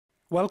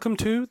Welcome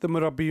to the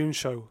Murabiyoon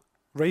show,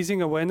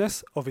 raising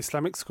awareness of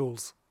Islamic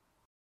schools.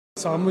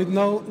 So I'm with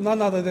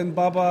none other than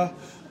Baba,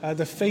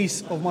 the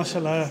face of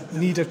Mashallah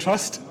Nida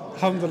Trust,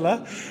 alhamdulillah.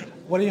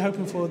 What are you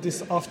hoping for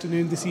this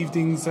afternoon, this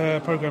evening's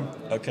program?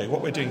 Okay,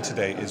 what we're doing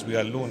today is we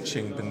are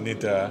launching the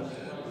Nida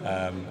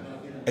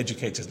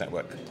Educators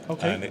Network.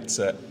 Okay. And it's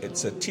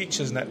a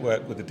teachers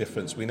network with a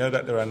difference. We know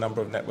that there are a number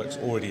of networks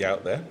already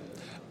out there,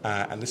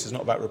 and this is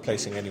not about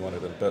replacing any one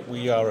of them, but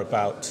we are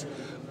about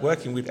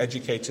working with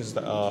educators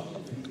that are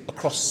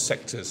across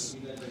sectors.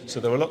 So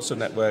there are lots of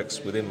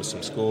networks within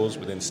Muslim schools,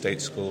 within state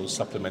schools,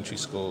 supplementary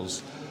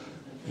schools,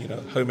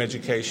 home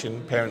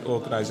education, parent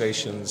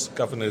organizations,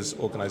 governors'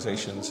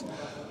 organizations.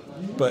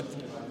 But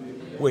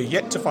we're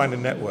yet to find a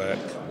network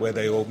where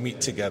they all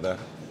meet together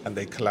and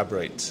they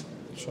collaborate.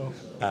 Sure.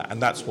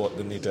 And that's what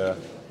the Nida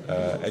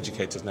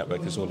Educators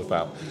Network is all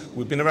about.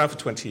 We've been around for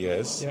 20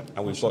 years,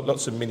 and we've got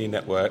lots of mini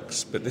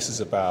networks, but this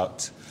is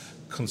about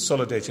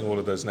consolidating all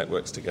of those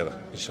networks together,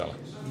 inshallah.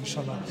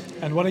 Inshallah.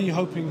 And what are you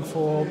hoping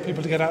for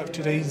people to get out of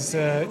today's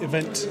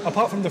event?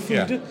 Apart from the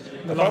food,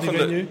 the apart from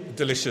venue, the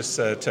delicious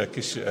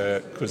Turkish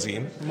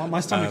cuisine. My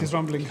stomach is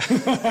rumbling.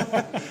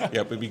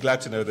 Yeah, we'd be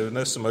glad to know there are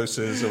no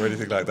samosas or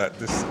anything like that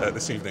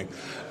this evening.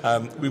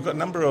 We've got a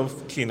number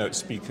of keynote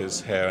speakers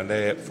here, and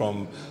they're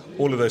from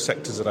all of those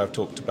sectors that I've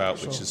talked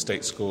about, which is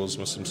state schools,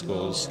 Muslim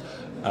schools,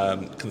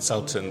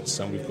 consultants,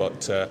 and we've got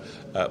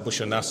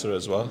Bushra Nasser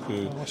as well,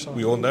 who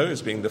we all know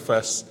as being the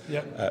first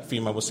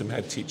female Muslim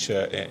head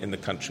teacher in the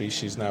country.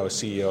 She's now a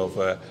CEO of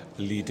a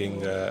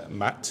leading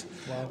MAT.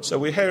 Wow. So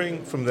we're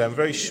hearing from them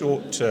very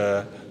short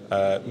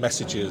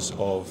messages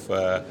of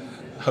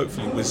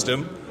hopefully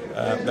wisdom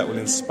that will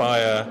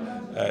inspire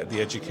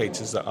the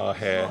educators that are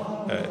here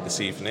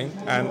this evening,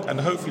 and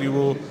hopefully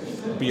we'll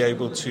be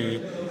able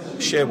to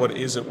share what it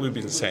is that we've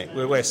been saying.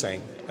 We're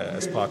saying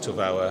as part of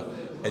our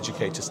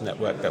educators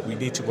network that we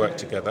need to work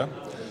together.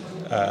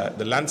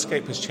 The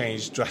landscape has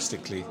changed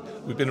drastically.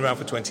 We've been around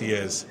for 20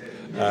 years.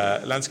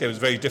 The landscape is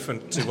very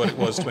different to what it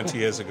was 20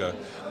 years ago.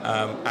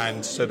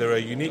 And so there are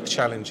unique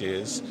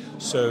challenges.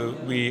 So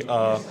we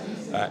are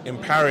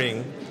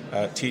empowering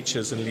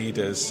teachers and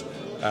leaders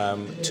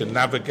to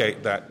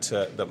navigate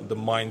the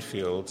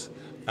minefield.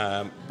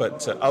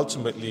 But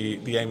ultimately,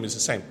 the aim is the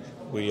same.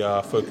 We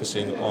are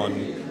focusing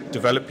on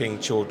developing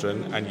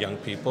children and young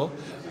people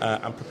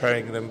and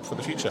preparing them for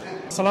the future.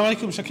 Assalamu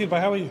alaikum, Shakir Bhai,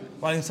 how are you?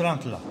 Wa alaikum salam,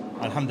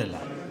 alhamdulillah.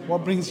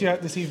 What brings you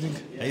out this evening?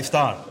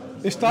 Iftar.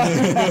 Iftar?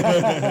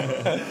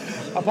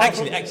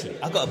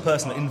 Actually, I got a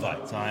personal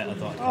invite, so I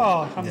thought.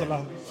 Oh,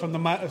 alhamdulillah.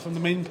 Yeah. From the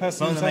main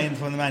person himself?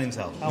 From the man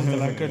himself.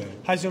 Alhamdulillah, good.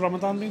 How's your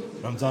Ramadan been?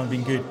 Ramadan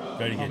been good,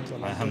 very good.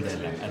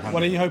 Alhamdulillah.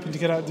 What are you hoping to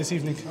get out this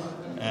evening?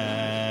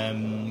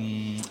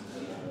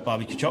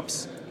 Barbecue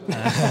chops.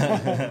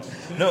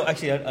 No,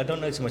 actually, I don't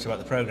know too much about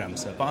the programme,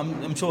 but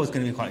I'm sure it's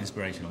going to be quite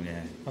inspirational.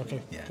 Yeah.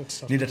 Okay. Yeah. Good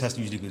stuff. Nida Trust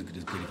usually good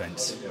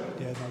events.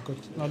 Yeah, no, good.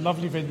 No,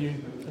 lovely venue,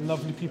 and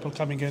lovely people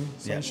coming in.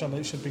 So inshallah,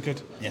 it should be good.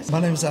 Yes.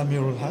 My name is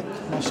Amirul Haq.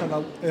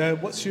 Mashallah.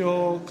 What's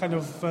your kind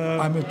of?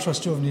 I'm a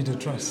trustee of Nida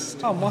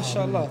Trust. Oh,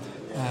 mashallah.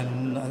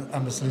 And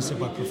I'm a solicitor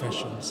by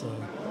profession, so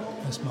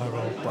that's my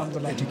role.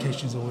 But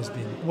education's always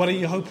been. What are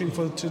you hoping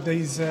for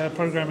today's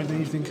program in the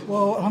evening?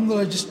 Well,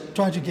 alhamdulillah, just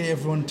trying to get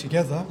everyone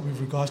together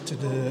with regards to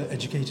the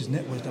educators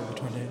network that we're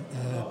trying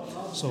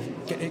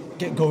to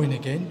get going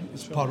again.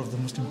 It's part of the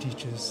Muslim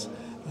teachers,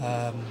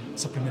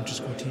 supplementary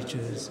school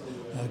teachers,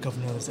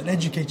 governors, and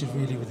educators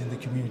really within the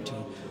community,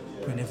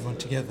 putting everyone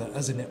together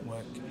as a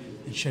network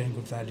and sharing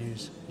good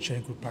values,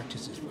 sharing good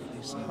practices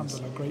really. So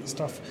alhamdulillah, great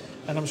stuff.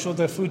 And I'm sure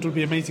the food will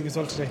be amazing as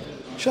well today.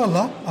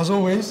 Inshallah, as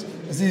always,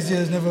 Azizia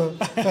has never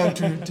failed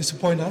to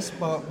disappoint us,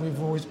 but we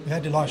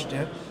had it last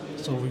year,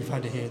 so we've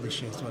had it here this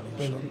year as well.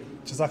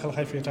 Brilliant. Jazakallah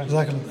khair for your time.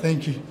 Jazakallah,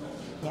 thank you.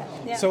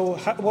 Yeah. So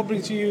what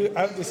brings you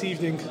out this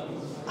evening?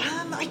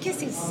 I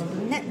guess it's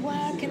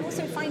network and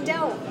also find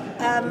out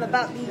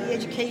about the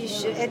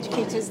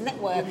educators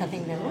network, I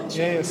think then, wouldn't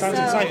you? Yeah, sounds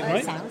exciting, right?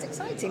 It sounds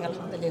exciting,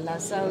 alhamdulillah.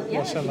 So,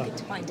 yeah, it'd be good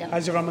to find out.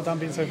 How's your Ramadan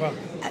been so far?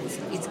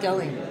 It's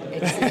going.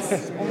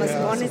 It's almost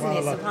gone, isn't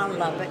it?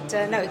 SubhanAllah.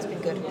 But no, it's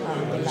been good,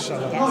 alhamdulillah.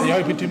 Inshallah. Yes. Are you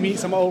hoping to meet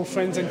some old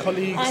friends and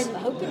colleagues? I'm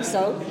hoping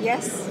so,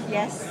 yes.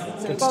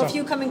 So we've got a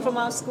few coming from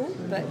our school,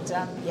 but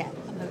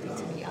I'm hoping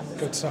to meet others.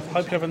 Good stuff.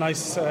 Hope you have a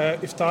nice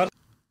Iftar.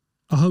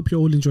 I hope you're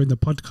all enjoying the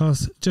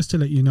podcast. Just to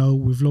let you know,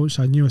 we've launched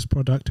our newest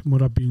product,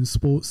 Murabiyoon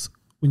Sports.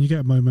 When you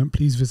get a moment,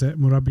 please visit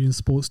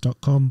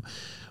murabiyoonsports.com.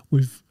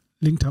 We've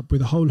linked up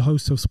with a whole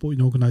host of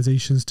sporting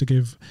organisations to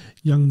give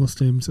young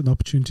Muslims an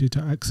opportunity to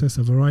access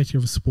a variety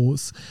of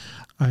sports,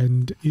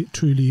 and it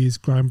truly is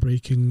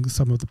groundbreaking,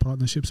 some of the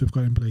partnerships we've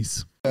got in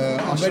place.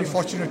 I'm very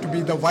fortunate to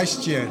be the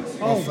vice chair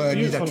of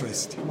Nida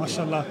Trust.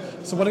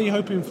 MashaAllah. So what are you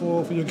hoping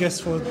for your guests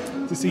for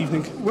this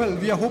evening? Well,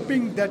 we are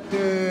hoping that,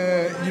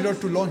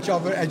 to launch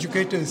our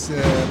educators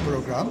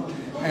program.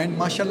 And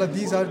mashallah,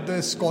 these are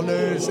the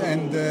scholars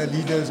and the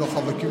leaders of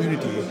our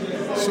community.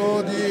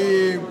 So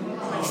the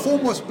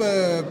foremost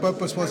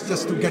purpose was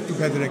just to get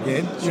together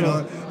again,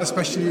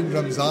 especially in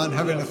Ramzan,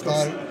 have an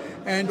iftar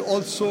and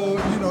also,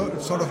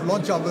 sort of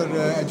launch our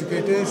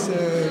educators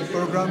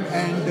program,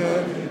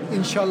 and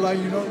inshallah,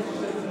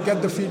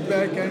 get the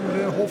feedback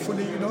and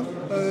hopefully,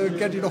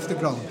 get it off the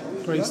ground.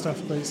 Great stuff.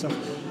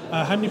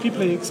 How many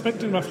people are you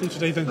expecting roughly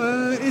today then?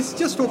 It's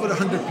just over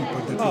 100 people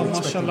that we're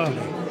expecting mashallah.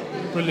 today.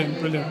 Brilliant.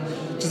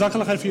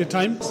 Jazakallah khair for your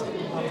time.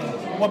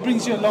 What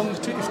brings you along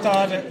to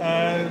Iftar?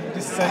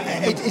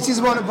 It is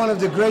one of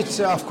the great,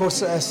 of course,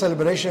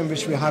 celebration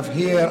which we have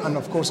here, and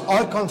of course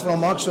I come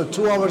from Oxford.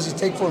 2 hours it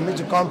takes for me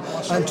to come,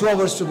 and 2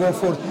 hours to go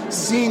for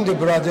seeing the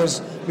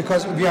brothers,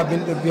 because we have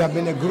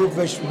been a group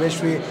which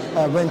we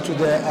went to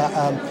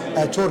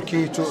the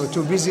Turkey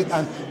to visit,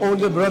 and all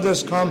the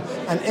brothers come,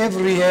 and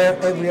every year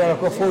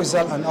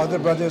Faisal and other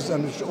brothers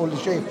and all the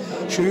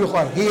shuyukh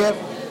are here,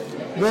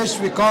 which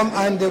we come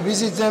and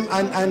visit them,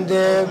 and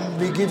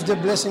we give the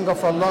blessing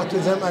of Allah to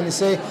them, and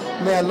say,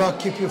 may Allah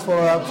keep you for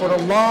a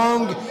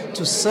long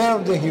to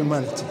serve the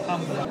humanity.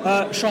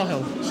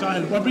 Shahil,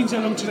 what brings you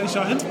along today,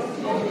 Shahil?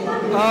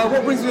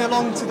 What brings me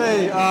along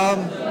today?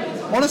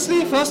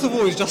 Honestly, first of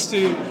all, is just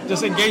to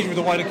engage with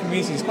the wider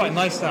community. It's quite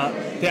nice that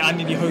they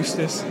annually host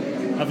this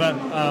event,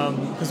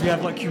 because we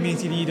have like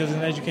community leaders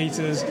and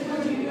educators.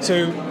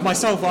 So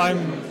myself, I'm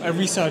a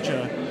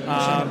researcher.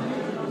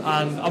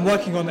 And I'm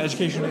working on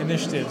educational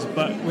initiatives,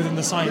 but within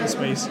the science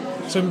space.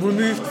 So I'm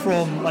removed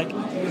from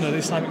the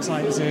Islamic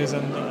sciences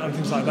and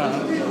things like that.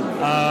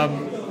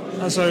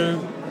 And so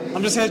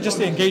I'm just here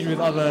to engage with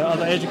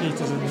other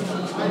educators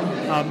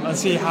and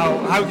see how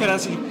we can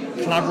actually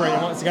collaborate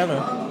and work together.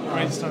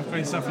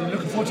 Great stuff. Are you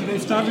looking forward to the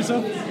Iftar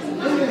yourself?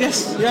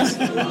 Yes.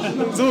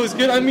 It's always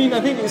good. I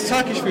think it's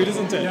Turkish food,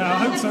 isn't it? Yeah, I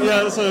hope so.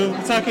 Yeah, so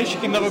Turkish,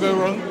 you can never go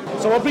wrong.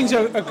 So what brings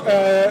you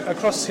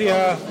across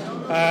here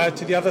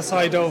to the other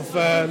side of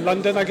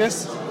London, I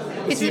guess?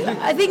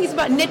 I think it's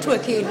about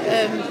networking.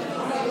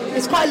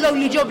 It's quite a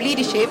lonely job,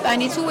 leadership,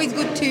 and it's always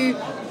good to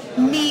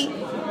meet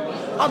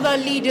other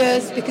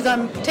leaders, because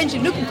I'm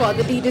potentially looking for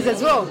other leaders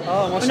as well.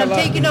 When I'm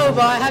taking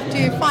over, I have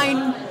to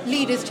find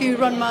leaders to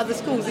run my other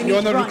schools. You're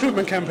on a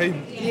recruitment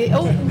campaign? Yeah.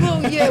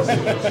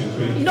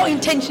 Not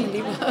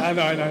intentionally. I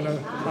know.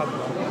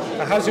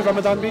 How's your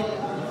Ramadan been?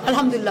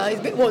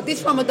 Alhamdulillah.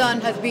 This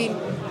Ramadan has been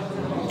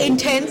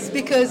intense,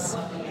 because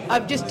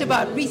I've just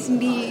about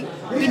recently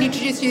been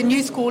introduced to a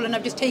new school, and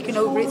I've just taken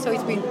over it, so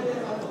it's been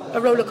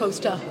a roller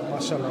coaster.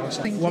 Mashallah.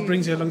 What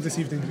brings you along this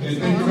evening?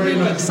 I'm very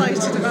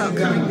excited about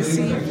coming this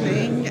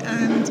evening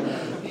and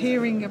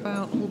hearing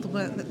about all the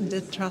work that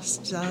the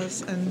Trust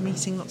does, and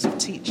meeting lots of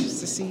teachers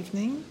this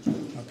evening.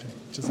 Okay.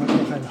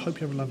 Jazakallah khair. I hope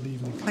you have a lovely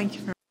evening. Thank you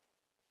very much.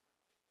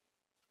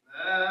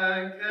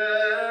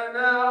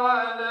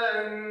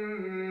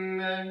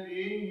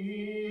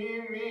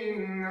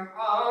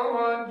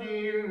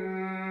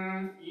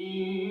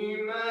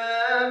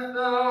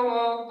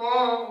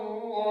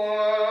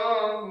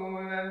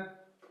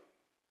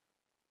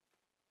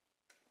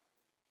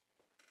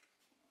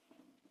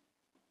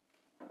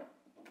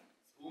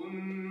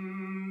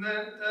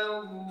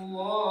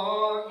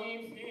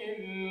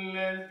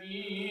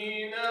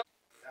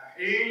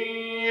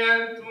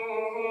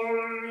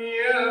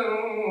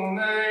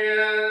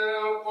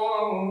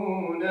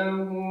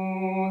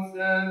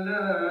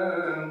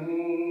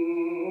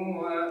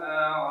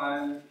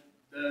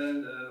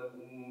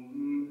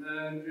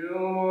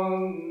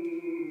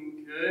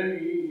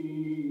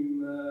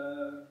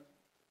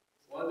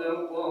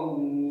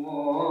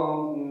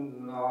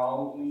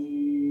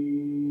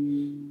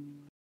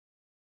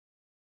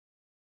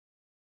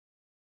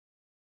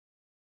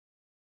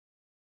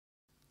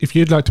 If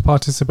you'd like to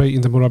participate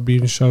in the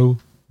Murabiyoon show,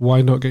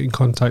 why not get in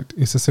contact?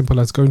 It's as simple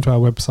as going to our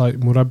website,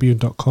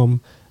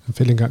 murabiyoon.com, and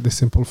filling out this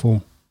simple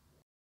form.